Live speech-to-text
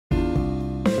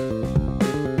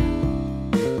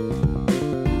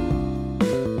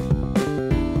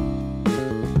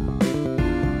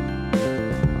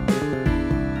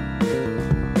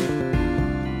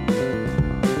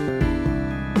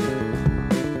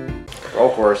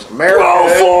Broforce America.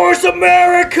 Broforce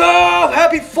America!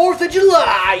 Happy 4th of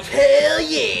July! Hell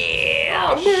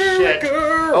yeah! Shit.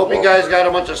 I hope you guys got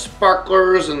a bunch of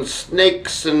sparklers and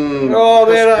snakes and... Oh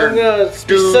man, I'm gonna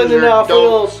be sending off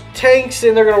little tanks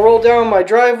and they're gonna roll down my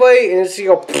driveway and it's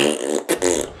gonna go...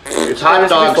 It's hot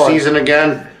dog season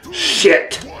again.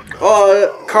 Shit.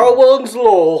 Carl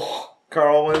Winslow.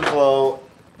 Carl Winslow.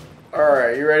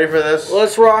 Alright, you ready for this?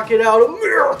 Let's rock it out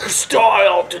America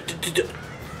style!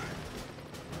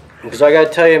 Because I gotta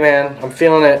tell you, man, I'm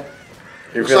feeling it.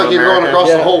 Looks like you're going across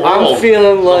the whole world. I'm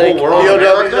feeling like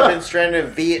POWs have been stranded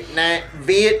in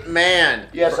Vietnam.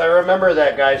 Yes, I remember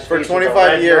that, guys. For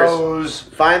 25 years.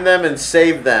 Find them and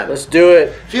save them. Let's do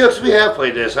it. Felix, we have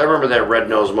played this. I remember that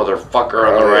red-nosed motherfucker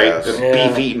on the right. Yes. This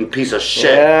beef-eating piece of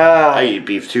shit. Yeah. I eat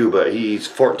beef too, but he eats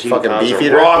 14 fucking pounds beef of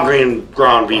eater? raw green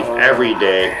ground beef every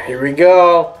day. Here we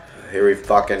go. Here we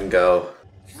fucking go.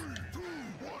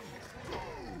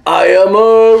 I am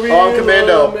a real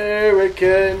Commando.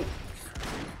 American.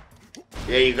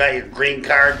 Yeah, you got your green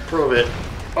card. Prove it.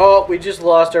 Oh, we just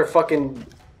lost our fucking...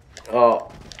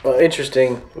 Oh,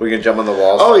 interesting. We can jump on the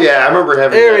walls. Oh yeah, I remember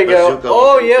having There that we go. bazooka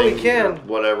Oh yeah, thing we can. or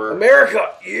whatever.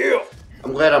 America, yeah.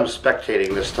 I'm glad I'm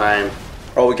spectating this time.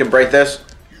 Oh, we can break this?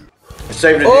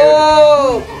 Save the dude.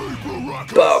 Oh!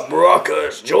 Bob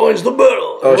Baracus joins the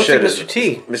battle. Oh Looks shit. like Mr.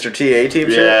 T. Mr. T, A-team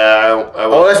shit? Yeah,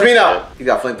 Oh, that's me now. He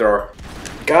got flamethrower.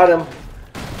 Got him.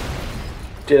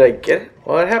 Did I get it?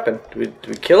 What happened? Did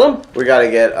we kill him? We gotta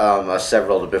get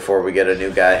several before we get a new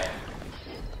guy.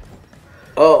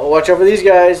 Oh, watch out for these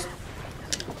guys.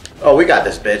 Oh, we got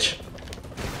this bitch.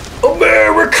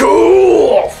 America!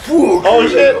 Oh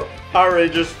shit! Power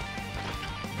Rangers.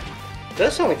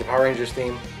 Does sound like the Power Rangers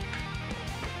theme.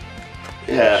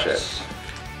 Yes.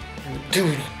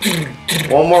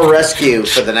 One more rescue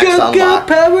for the next unlock. Go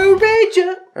Power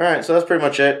Ranger! Alright, so that's pretty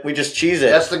much it. We just cheese it.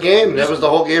 That's the game. That was the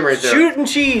whole game right there. Shoot and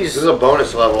cheese. This is a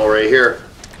bonus level right here.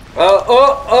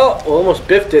 Almost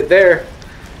biffed it there.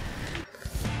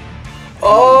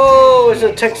 Oh, it's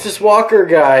a Texas Walker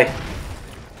guy.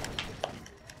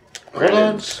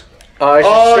 Credits. I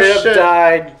straight up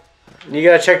died. You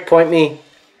gotta checkpoint me.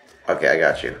 Okay, I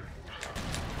got you.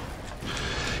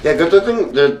 Yeah, good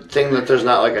thing that there's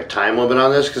not like a time limit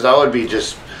on this, because I would be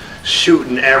just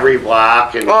shooting every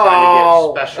block and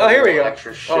trying to get special here we go.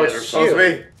 extra shit Oh, or it's something.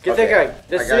 me. Get that guy.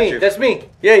 That's got me. you. That's me.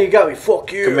 Yeah, you got me.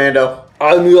 Fuck you. Commando.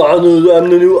 I'm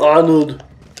the new Arnold.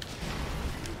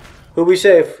 Who we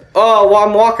save? Oh,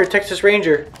 Juan Walker, Texas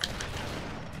Ranger.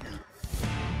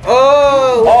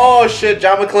 Oh shit,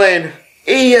 John McClane.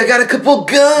 Hey, I got a couple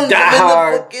guns. Die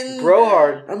hard. Bro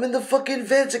hard. I'm in the fucking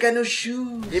vents. I got no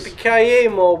shoes. Yippee-ki-yay,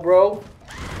 mo, bro.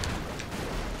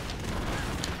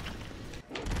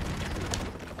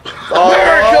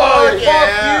 America,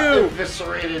 fuck you.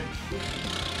 Eviscerated.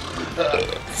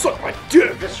 Suck my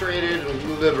dick. Eviscerated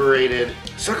and liberated.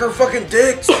 Suck our fucking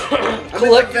dicks. I'm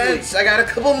in the vents. I got a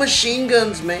couple machine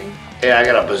guns, man. Yeah, I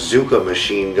got a bazooka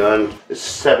machine gun. It's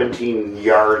 17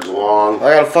 yards long.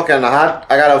 I got a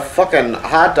fucking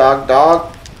hot dog.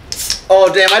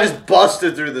 Oh damn! I just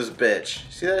busted through this bitch.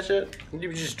 See that shit?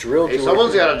 You just drilled. Hey,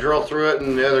 someone's got to drill through it,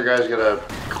 and the other guy's got to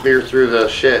clear through the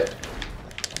shit.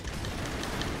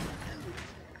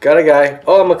 Got a guy.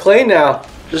 Oh, McClane now.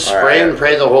 Just spray and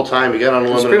pray the whole time. You got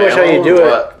unlimited That's pretty much how you ammo, do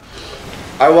it.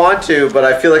 I want to, but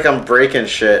I feel like I'm breaking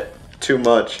shit too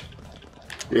much.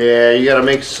 Yeah, you gotta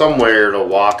make somewhere to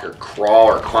walk or crawl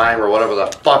or climb or whatever the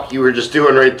fuck you were just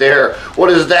doing right there. What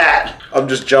is that? I'm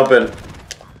just jumping.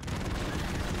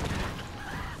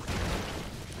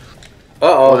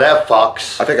 Uh-oh. Oh, that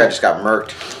fucks. I think I just got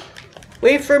murked.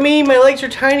 Wait for me, my legs are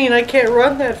tiny and I can't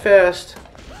run that fast.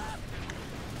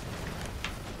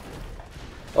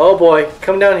 Oh boy,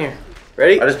 come down here.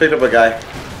 Ready? I just picked up a guy.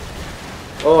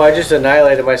 Oh, I just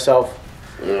annihilated myself.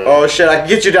 Oh shit, I can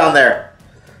get you down there.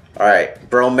 Alright,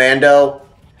 Bro Mando,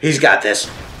 he's got this.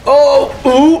 Oh,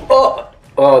 ooh, oh.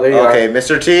 Oh, there you are. Okay,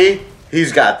 Mr. T,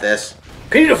 he's got this.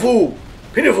 Pitiful.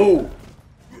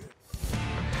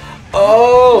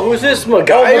 Oh, who's this?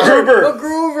 MacGyver.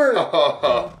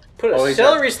 MacGruber. Put a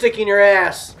celery stick in your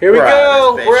ass. Here we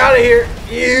go. We're out of here.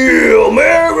 Yeah,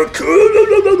 America.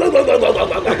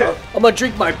 I'm gonna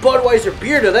drink my Budweiser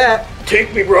beer to that.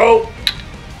 Take me, bro.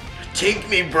 Take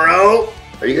me, bro.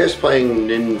 Are you guys playing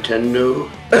Nintendo?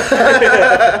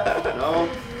 No?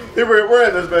 Hey, we're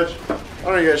in this bitch. I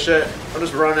don't even get shit. I'm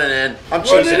just running in. I'm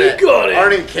cheesing it. I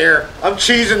don't even care. I'm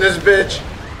cheesing this bitch.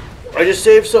 I just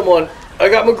saved someone. I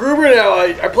got MacGruber now.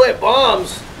 I plant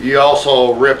bombs. You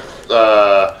also ripped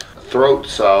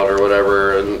throats out or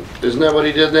whatever. And isn't that what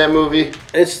he did in that movie?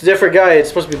 It's a different guy. It's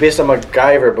supposed to be based on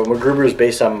MacGyver, but MacGruber is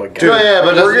based on MacGyver. Dude, yeah,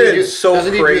 but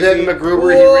doesn't he do that in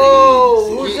MacGruber?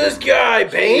 Whoa, who's this guy,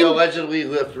 Bane? He allegedly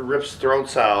rips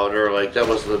throats out, or like that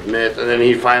was the myth, and then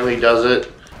he finally does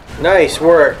it. Nice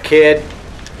work, kid.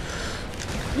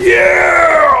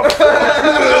 Yeah!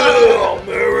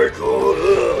 America!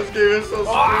 This game is so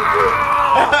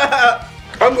stupid.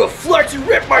 I'm gonna flex and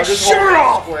rip my shirt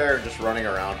off! Square, just running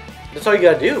around. That's all you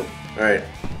gotta do. Alright.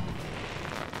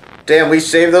 Damn, we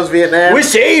saved those Vietnam. We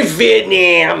saved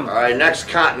Vietnam! Alright, next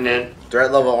continent.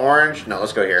 Threat level orange? No,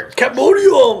 let's go here.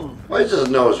 Cambodia! Why is his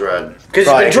nose red? Because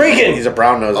he's been drinking! He's a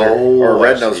brown noser. Or a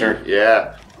red noser.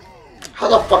 Yeah. How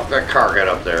the fuck did that car get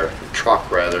up there? Truck,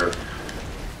 rather.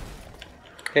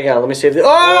 Hang on, let me save the.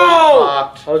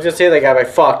 Oh! I was gonna say that guy, but I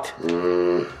fucked.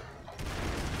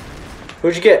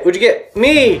 Who'd you get? Who'd you get?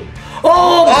 Me!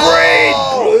 Oh,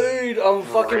 Braid! I'm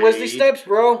fucking Wesley Snipes,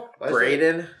 bro.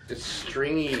 Braden? It's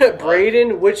stringy.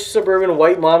 Braden? Which suburban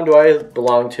white mom do I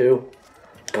belong to?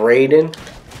 Braden?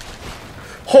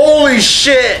 Holy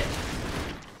shit!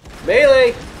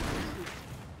 Melee!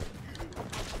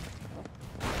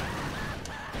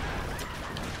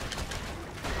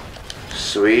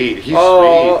 Sweet. He's sweet.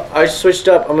 I switched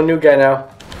up. I'm a new guy now.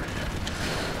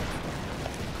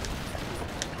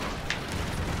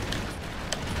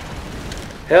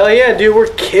 Hell yeah, dude. We're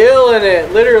killing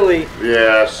it. Literally.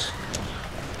 Yes.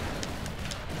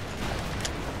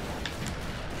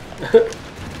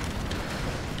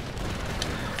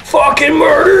 Fucking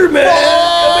murder, man!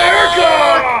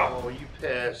 America! Oh, you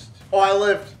pissed. Oh, I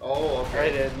lived. Oh, okay.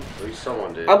 I did. At least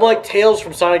someone did. I'm like Tails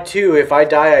from Sonic 2. If I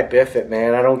die, I biff it,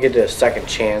 man. I don't get a second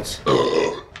chance.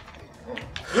 Oh,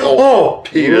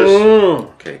 penis.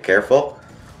 Okay, careful.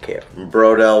 Okay.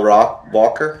 Brodell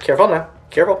Walker. Careful now.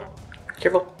 Careful.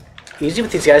 Careful. Easy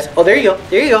with these guys. Oh, there you go.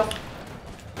 There you go.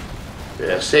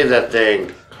 Yeah, save that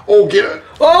thing. Oh, get it.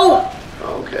 Oh!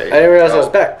 Okay. I didn't realize I was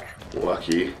back.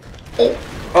 Lucky.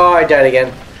 Oh, I died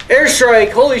again.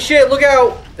 Airstrike! Holy shit, look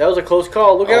out! That was a close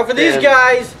call. Look out for these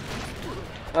guys!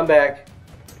 I'm back.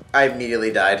 I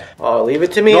immediately died. Oh, leave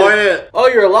it to me. No, I didn't. Oh,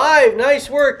 you're alive. Nice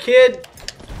work, kid.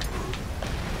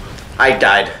 I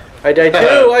died. I died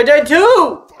too. I died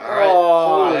too! Alright.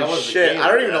 Oh, Holy shit. I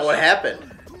don't even know what happened.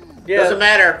 yeah. Doesn't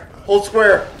matter. Hold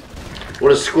square.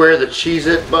 What is square the cheese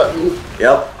it button?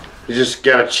 Yep. You just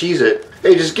gotta cheese it.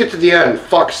 Hey, just get to the end.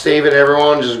 Fuck saving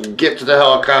everyone. Just get to the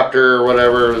helicopter or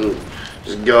whatever and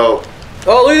just go.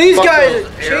 Oh, look at these Fuck guys.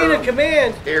 those Chain of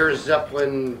command. Air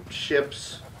Zeppelin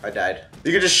ships. I died.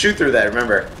 You can just shoot through that,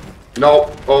 remember.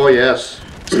 Nope. Oh, yes.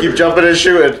 Just keep jumping and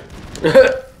shooting.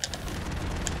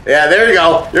 Yeah, there you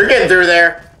go. You're getting through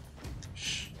there.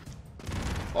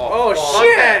 Oh, Fuck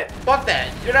shit. that. Fuck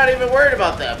that. You're not even worried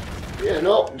about them. Yeah,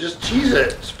 no, just cheese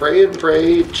it. Spray and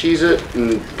pray, cheese it,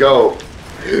 and go.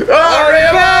 Oh,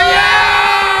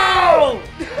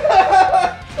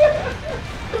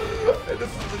 This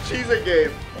is the cheesing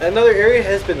game. Another area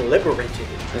has been liberated.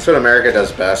 That's what America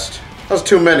does best. That was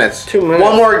 2 minutes. 2 minutes.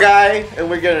 One more guy, and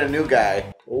we get a new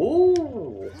guy.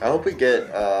 Ooh. I hope we get,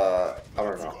 I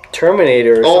don't know.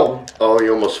 Terminator or something. Oh,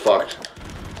 you almost fucked.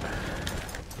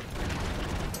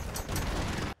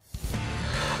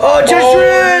 Oh, Judge Holy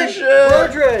Dredd! shit. Bro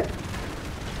Dredd!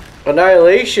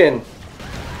 Annihilation.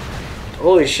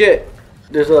 Holy shit.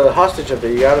 There's a hostage up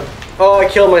there. You got him. Oh, I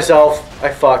killed myself. I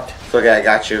fucked. It's okay, I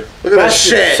got you. Look at this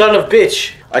Bastard, shit. son of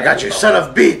bitch. I got you, son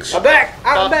of beach. I'm back.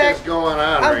 I'm What back. is going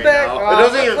on I'm right back. now? It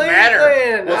doesn't even Play matter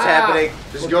plan. what's happening.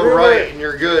 Just go right and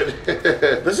you're good.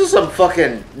 This is some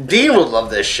fucking... Dean would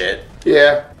love this shit.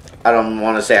 Yeah. I don't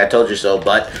want to say I told you so,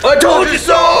 but... I told you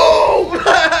so!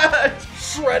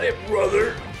 Shred it,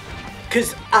 brother.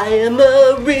 Cause I am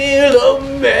a real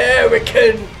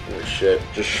American. Holy shit,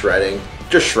 just shredding.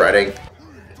 Just shredding.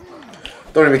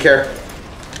 Don't even care.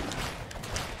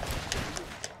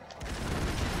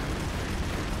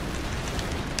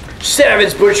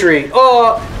 Savage butchery.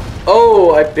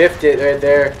 Oh, I biffed it right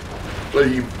there. Well,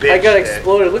 you bitch. I got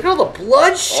exploded. Look at all the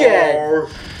bloodshed. Oh,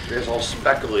 it's all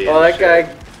speckly. Oh, and that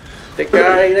guy.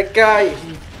 That guy.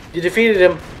 You defeated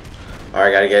him. Alright,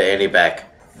 I gotta get Andy back.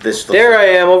 This There I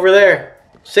am, over there.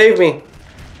 Save me.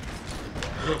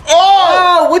 Oh!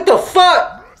 Oh, what the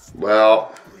fuck?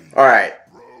 Well, Alright.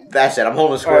 That's it. I'm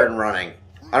holding square and running.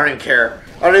 I don't even care.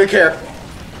 I don't even care.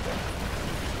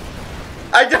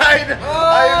 I died!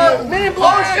 Man,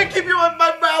 Oh shit, keep your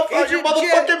my mouth out your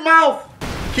motherfucking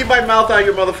mouth! Keep my mouth out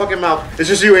your motherfucking mouth. It's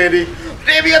just you, Andy.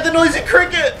 Damn, you got the noisy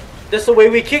cricket! That's the way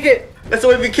we kick it. That's the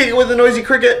way we kick it with the noisy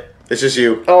cricket. It's just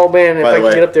you. Oh man, if By I the can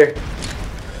way. get up there.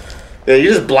 Yeah, you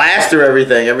just blast through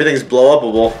everything. Everything's blow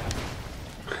upable.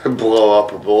 blow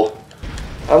upable.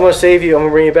 I'm gonna save you. I'm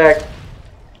gonna bring you back.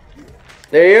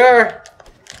 There you are.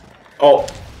 Oh,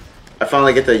 I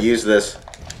finally get to use this.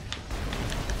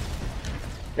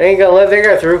 I ain't gonna let that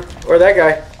guy through, or that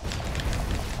guy.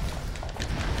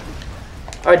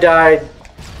 I died.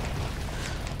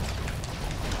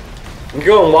 You're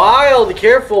going wild. Be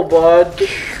careful, bud.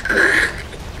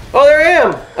 Oh, there I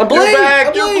am. I'm bleeding. You're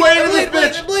back. You're blading this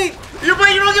bitch. I'm bleeding. You're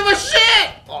blading. You don't give a shit.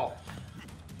 Oh.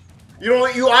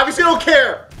 You obviously don't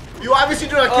care. You obviously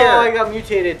do not care. Oh, I got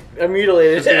mutated. I'm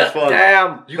mutilated. This is fun.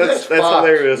 Damn. That's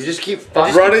hilarious. You just keep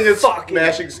fucking. Running is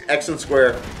smashing X and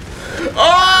square.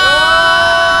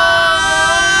 Oh!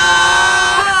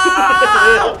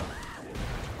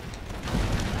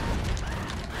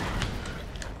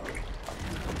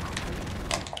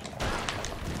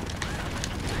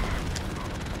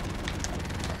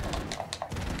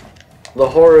 The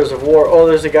horrors of war. Oh,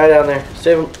 there's a guy down there.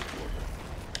 Save him.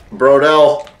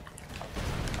 Brodell.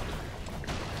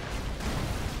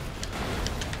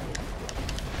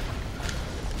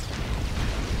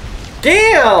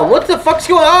 Damn! What the fuck's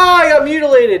going on? Oh, I got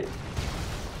mutilated.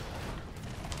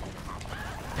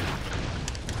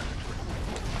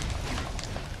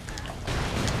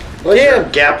 Well, there's a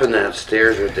gap in that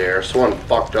stairs right there. Someone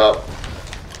fucked up.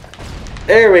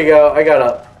 There we go. I got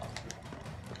up.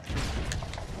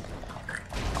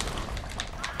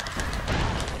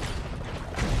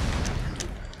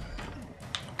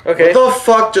 Okay. What the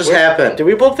fuck just happened? Did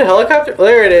we blow up the helicopter? Oh,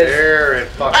 there it is. There it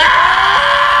fucking.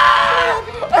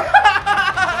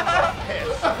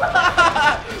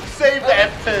 Save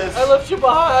that piss. I left you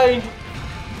behind.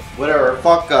 Whatever.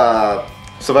 Fuck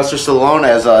Sylvester Stallone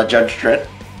as Judge Dredd.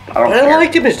 I don't care.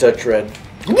 liked him as Judge Dredd.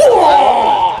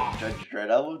 Judge Dredd.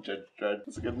 I love Judge Dredd.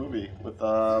 It's a good movie with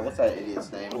what's that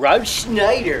idiot's name? Rob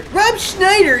Schneider. Rob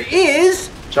Schneider is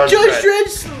Judge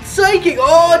Dredd's psychic.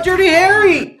 Oh, Dirty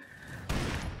Harry.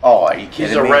 Oh, are you kidding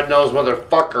He's a me? red-nosed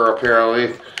motherfucker,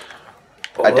 apparently.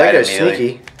 Oh, I died immediately.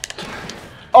 sneaky.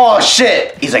 Oh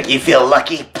shit! He's like, you feel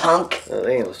lucky, punk? Oh,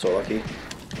 they ain't so lucky.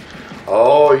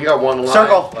 Oh, you got one life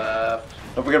Circle. left.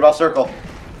 Don't forget about Circle.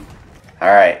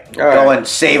 Alright, go and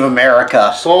save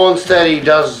America. Slow and steady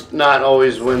does not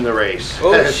always win the race.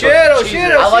 Oh shit, oh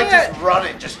shit, oh I like shit. just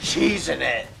running, just cheesing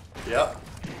it. Yep.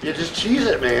 You just cheese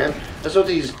it, man. That's what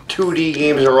these 2D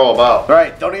games are all about.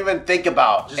 Right, don't even think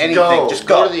about Just anything. go. Just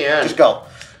go. Go to the end. Just go.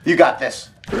 You got this.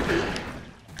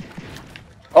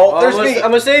 Oh, there's me.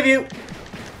 I'm gonna save you.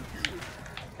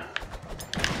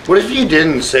 What if you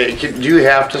didn't save? Do you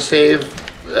have to save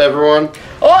everyone?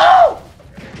 Oh!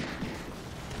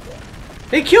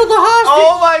 He killed the hostage.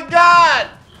 Oh my god!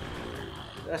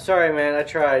 Sorry, man. I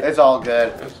tried. It's all good.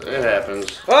 It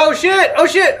happens. Oh shit! Oh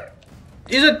shit!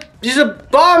 He's a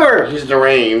bomber. He's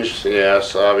deranged,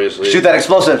 yes, obviously. Shoot that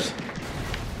explosives.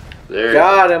 There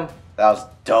Got him. That was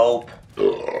dope.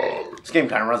 you go. This game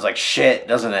kind of runs like shit,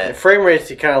 doesn't The it? frame rates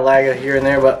you kind of lag here and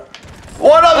there, but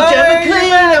What up, Hey, Kevin you're Clean?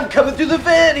 back. I'm coming through the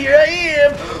vent. Here I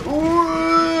am.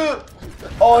 Ooh.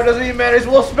 Oh, it doesn't even matter. It's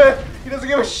Will Smith. He doesn't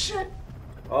give a shit.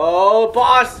 oh,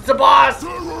 boss! It's a boss!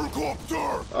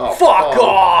 Oh, Fuck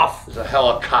off! He's a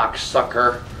helicock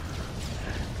sucker.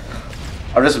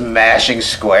 I'm just mashing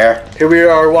square. Here we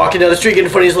are, walking down the street, getting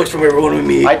funniest looks from everyone we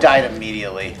meet. I died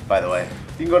immediately, by the way.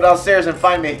 You can go downstairs and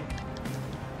find me.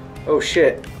 Oh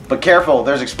shit! But careful,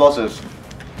 there's explosives.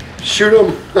 Shoot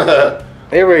him.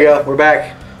 Here we go. We're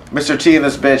back. Mr. T in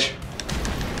this bitch.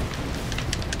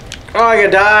 Oh, I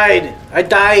died! I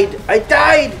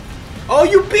died! Oh,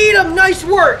 you beat him! Nice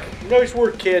work! Nice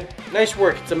work, kid. Nice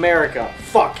work. It's America.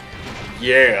 Fuck.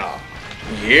 Yeah.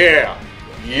 Yeah.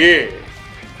 Yeah.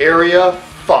 Area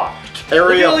fucked. Look at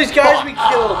Area all these guys fucked. we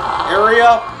killed.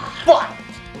 Area fucked.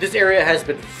 This area has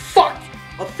been fucked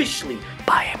officially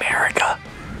by America.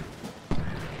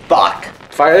 Fuck.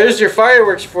 There's your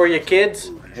fireworks for you,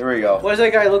 kids. Here we go. Why does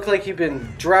that guy look like he's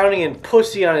been drowning in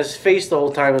pussy on his face the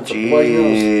whole time? It's a bloody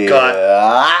nose. Got-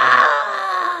 Ah!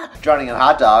 Drowning in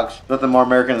hot dogs. Nothing more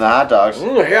American than hot dogs.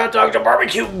 Hot dogs and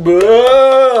barbecue.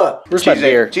 Where's my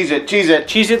beer? Cheese it. Cheese it.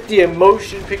 Cheese it, the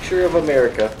emotion picture of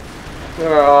America.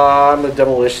 I'm a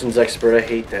demolitions expert. I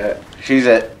hate that. Cheese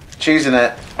it. Cheesing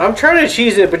it. I'm trying to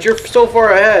cheese it, but you're so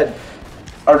far ahead.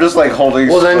 I'm just like holding.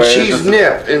 Well, then squares. cheese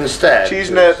nip instead.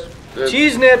 Cheese nip. It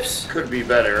Cheese nips. could be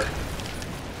better.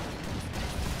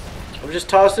 I'm just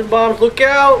tossing bombs. Look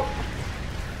out!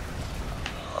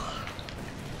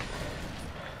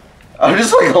 I'm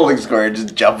just like holding square and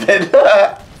just jumping.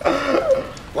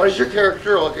 Why does your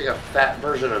character look like a fat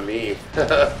version of me?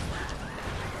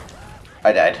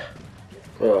 I died.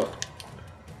 Oh.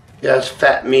 Yeah, that's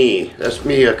fat me. That's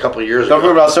me a couple years Don't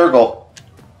forget ago. about circle.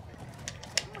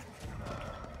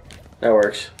 That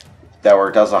works. That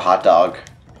worked. That was a hot dog.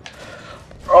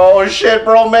 Oh shit,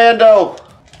 bro, Mando.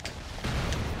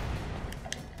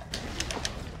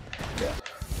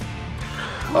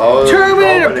 Oh,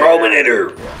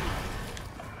 Terminator.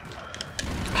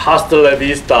 Hasta la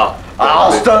vista.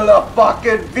 Hasta la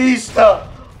fucking vista,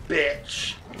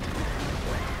 bitch.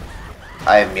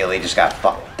 I immediately just got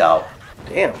fucked up.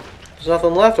 Damn. There's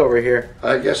nothing left over here.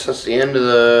 I guess that's the end of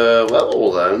the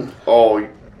level then. Oh,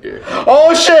 yeah.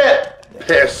 Oh shit!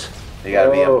 Piss. You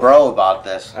gotta be a bro about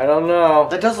this. I don't know.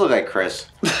 That does look like Chris.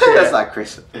 That's not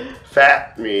Chris.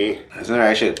 Fat me. Isn't there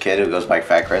actually a kid who goes by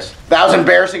Fat Chris? That was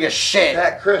embarrassing as shit.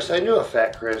 Fat Chris. I knew a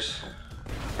Fat Chris.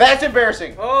 That's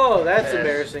embarrassing. Oh, that's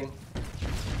embarrassing.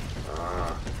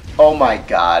 Oh my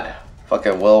god.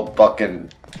 Fucking Will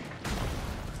fucking...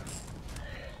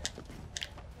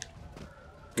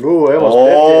 Ooh, I almost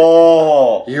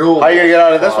biffed it. How are you gonna get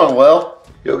out of this one, Will?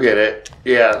 You'll get it.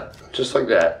 Yeah, just like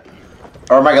that.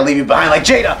 Or am I gonna leave you behind like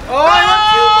Jada? Oh,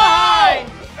 I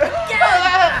left you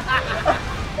behind!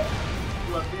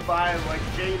 You left me behind like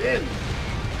Jaden.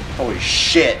 Holy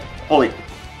shit. Holy.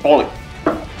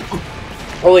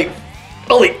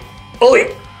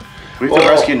 We have to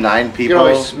rescue 9 people. You know,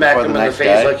 he smacked him in the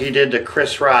face like he did to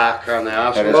Chris Rock on the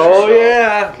Oscars. Oh,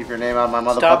 yeah. Keep your name out of my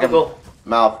motherfucking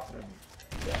mouth.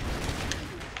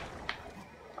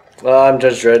 I'm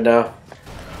Judge Dredd now.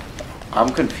 I'm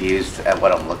confused at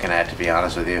what I'm looking at, to be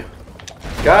honest with you.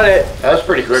 Got it. That was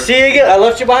pretty quick. See you again. I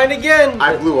left you behind again.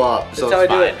 I blew up, so that's how I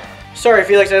do it. Sorry,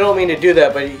 Felix, I don't mean to do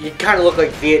that, but you kind of look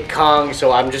like Viet Cong,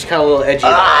 so I'm just kind of a little edgy.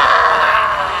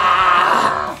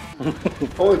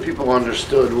 If only people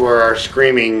understood where our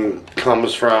screaming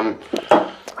comes from.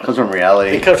 It comes from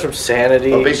reality. It comes from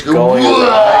sanity. Well, basically, going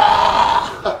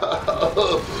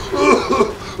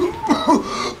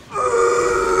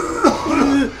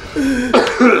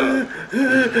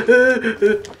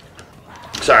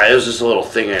Sorry, it was just a little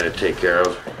thing I had to take care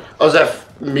of. Oh, is that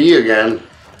me again?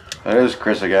 That is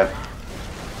Chris again.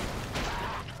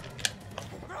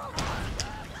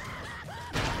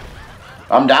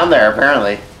 I'm down there,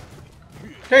 apparently.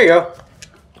 There you go.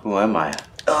 Who am I?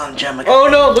 Oh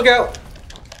no, look out.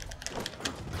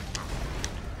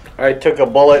 I took a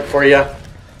bullet for you.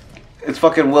 It's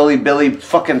fucking Willie Billy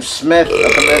fucking Smith up in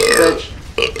this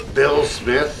bitch. Bill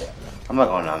Smith? I'm not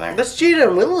going down there. That's Jada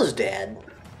and Willow's dad.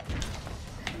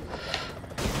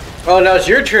 Oh, now it's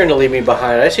your turn to leave me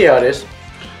behind. I see how it is.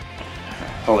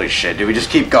 Holy shit, do we just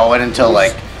keep going until,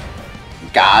 like,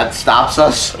 God stops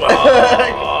us? Oh.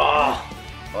 I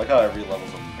like how every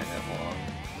level's a minute long.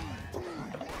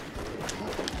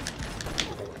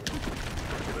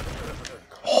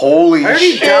 Holy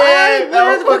shit! Died?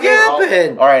 What the fuck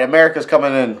happened? Alright, America's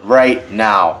coming in right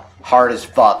now. Hard as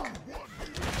fuck.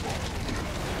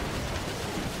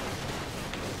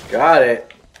 Got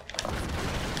it.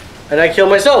 And I killed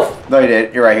myself. No, you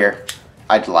didn't. You're right here.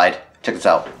 I lied. Check this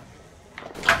out.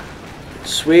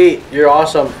 Sweet. You're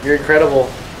awesome. You're incredible.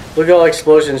 Look at all the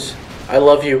explosions. I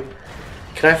love you.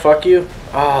 Can I fuck you?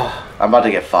 Ah. I'm about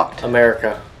to get fucked.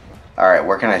 America. Alright,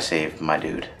 where can I save my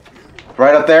dude?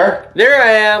 Right up there? There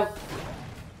I am.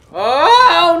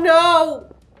 Oh, no.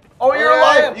 Oh, you're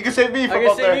alive. You can save me from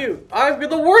up there. I can save you. I'm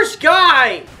the worst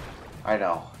guy. I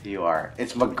know. You are.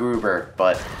 It's MacGruber,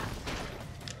 but...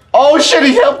 Oh shit,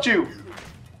 he helped you!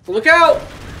 Look out!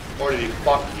 Or did he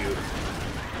fuck you?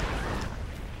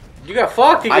 You got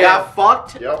fucked again. I got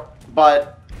fucked? Yep.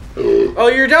 But... Oh,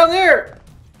 you're down there!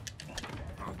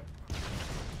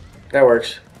 That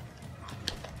works.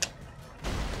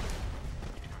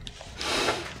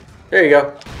 There you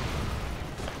go.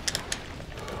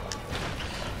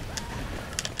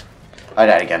 I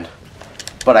died again.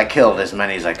 But I killed as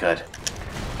many as I could.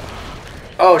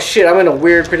 Oh shit, I'm in a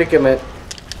weird predicament.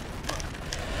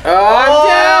 I'm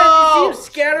dead! You see him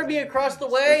scatter me across the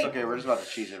way? It's okay, we're just about to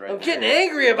cheese it right now. I'm getting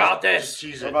angry about this.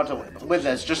 We're about to win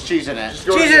this, just cheesing it.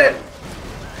 Cheesing it!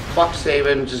 Fuck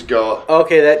saving, just go.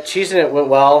 Okay, that cheesing it went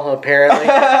well, apparently.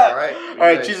 Alright.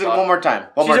 Alright, cheese it one more time.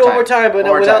 Cheese it one more time,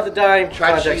 but without the dime.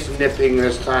 Try cheese nipping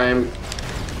this time.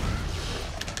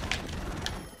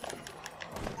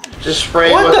 Just spray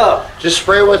just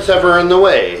spray what's ever in the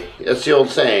way. That's the old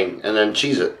saying, and then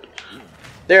cheese it.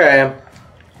 There I am.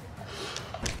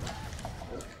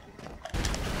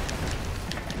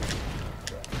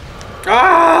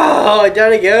 Ah, I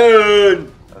died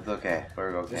again. That's okay.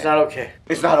 We're okay. It's not okay.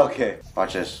 It's not okay.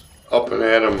 Watch this. Up and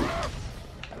at him.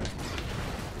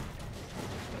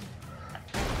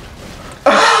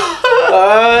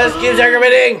 This game's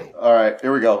aggravating. Alright,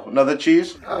 here we go. Another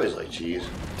cheese? I always like cheese.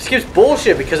 This game's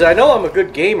bullshit because I know I'm a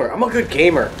good gamer. I'm a good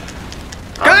gamer.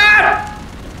 God!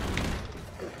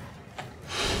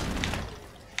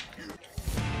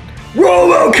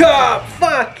 RoboCop!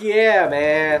 Fine! Fuck yeah,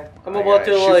 man. I'm about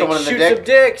to shoot like shoot some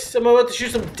dicks. I'm about to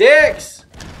shoot some dicks.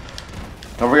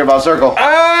 Don't forget about circle.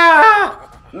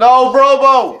 Ah! No,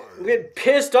 Brobo! I'm getting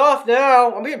pissed off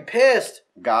now. I'm getting pissed.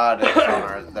 God is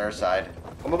on their side.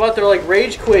 I'm about to like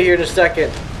rage quit here in a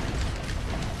second.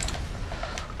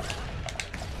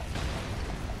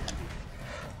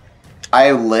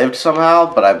 I lived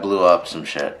somehow, but I blew up some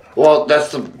shit. Well,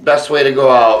 that's the best way to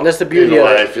go out. And that's the beauty of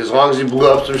life. As long as you blew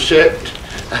up some shit,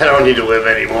 I don't need to live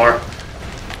anymore.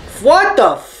 What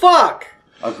the fuck?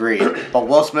 Agreed. But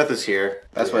Will Smith is here.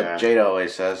 That's what Jada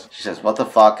always says. She says, what the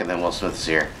fuck? And then Will Smith is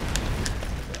here.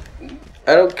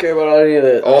 I don't care about any of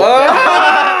this. Oh,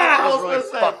 that was really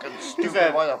fucking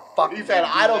stupid. Why the fuck? He said,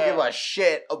 I don't give a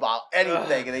shit about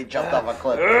anything. And he jumped off a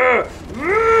cliff.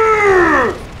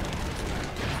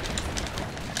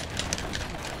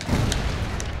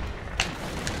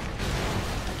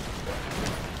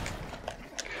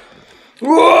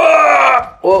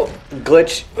 Whoa!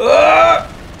 Glitch.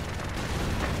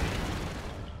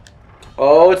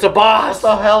 Oh, it's a boss!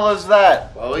 What the hell is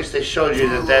that? Well, at least they showed you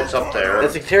that that's up there.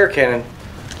 That's a tear cannon.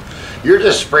 You're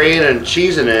just spraying and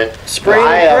cheesing it. Spraying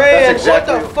and spraying. That's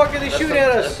exactly, what the fuck are they shooting at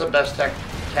us? That's the best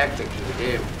tactic in the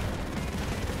game.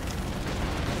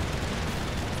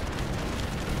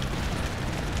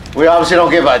 We obviously don't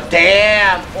give a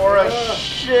damn or a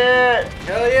shit.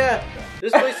 Hell yeah.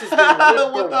 This place has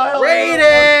been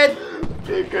raided.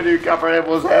 They couldn't even comprehend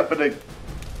what was happening.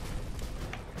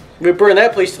 We burn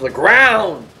that place to the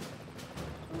ground.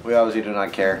 We obviously do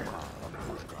not care.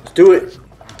 Let's do it.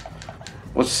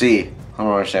 What's C? I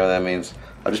don't understand what that means.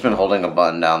 I've just been holding a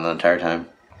button down the entire time.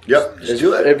 Yep, just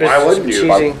do it. Why wouldn't you?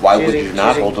 Why would you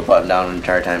not hold the button down the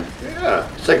entire time? Yeah,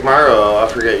 it's like Mario. I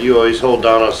forget. You always hold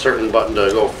down a certain button to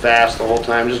go fast the whole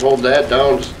time. Just hold that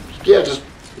down.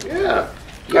 Yeah.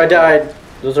 I died.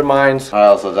 Those are mines. I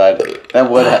also died.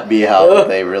 That would be how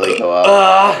they really go out,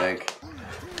 I think.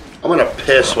 I'm gonna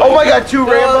piss. Oh my god, 2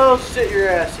 Rambos! Sit your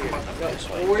ass here.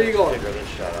 Where are you going?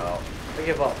 Shut up. I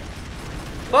give up.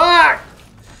 Fuck!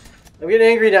 I'm getting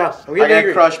angry now. I'm getting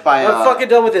angry. Crushed by I'm fucking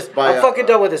done with this. I'm fucking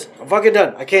done with this. I'm fucking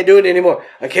done. I can't do it anymore.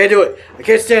 I can't do it. I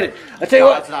can't stand it. I tell you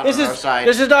what. This is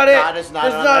not it. God is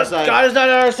not on our side. God is not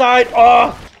on our side.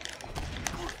 Oh.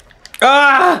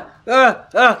 I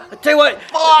tell you what,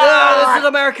 this is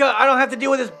America. I don't have to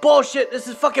deal with this bullshit. This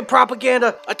is fucking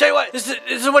propaganda. I tell you what, this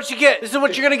is what you get. This is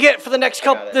what you're gonna get for the next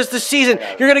this season.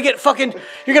 You're gonna get fucking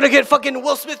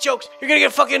Will Smith jokes. You're gonna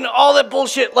get fucking all that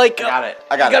bullshit. Like, I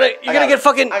got it. You're gonna get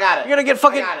fucking I got it. You're gonna get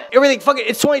fucking I got it. everything. Fucking,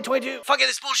 it's 2022. Fucking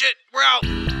this bullshit. We're out.